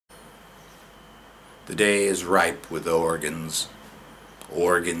The day is ripe with organs.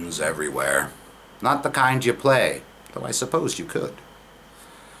 Organs everywhere. Not the kind you play, though I suppose you could.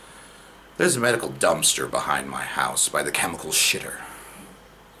 There's a medical dumpster behind my house by the chemical shitter.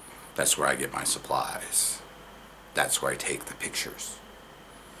 That's where I get my supplies. That's where I take the pictures.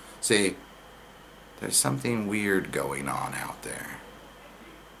 See, there's something weird going on out there.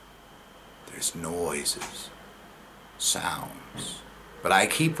 There's noises, sounds, but I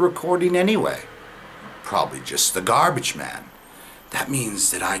keep recording anyway. Probably just the garbage man. That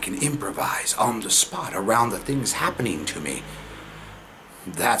means that I can improvise on the spot around the things happening to me.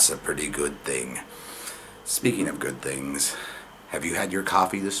 That's a pretty good thing. Speaking of good things, have you had your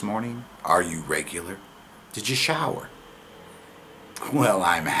coffee this morning? Are you regular? Did you shower? Well,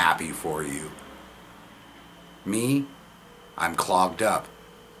 I'm happy for you. Me? I'm clogged up.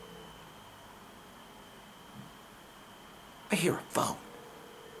 I hear a phone.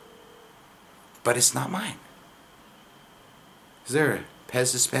 But it's not mine. Is there a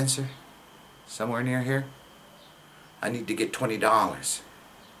Pez dispenser somewhere near here? I need to get $20.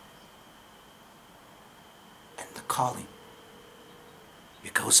 And the calling,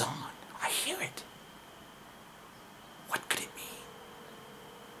 it goes on. I hear it. What could it mean?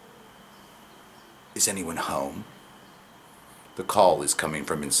 Is anyone home? The call is coming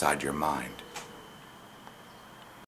from inside your mind.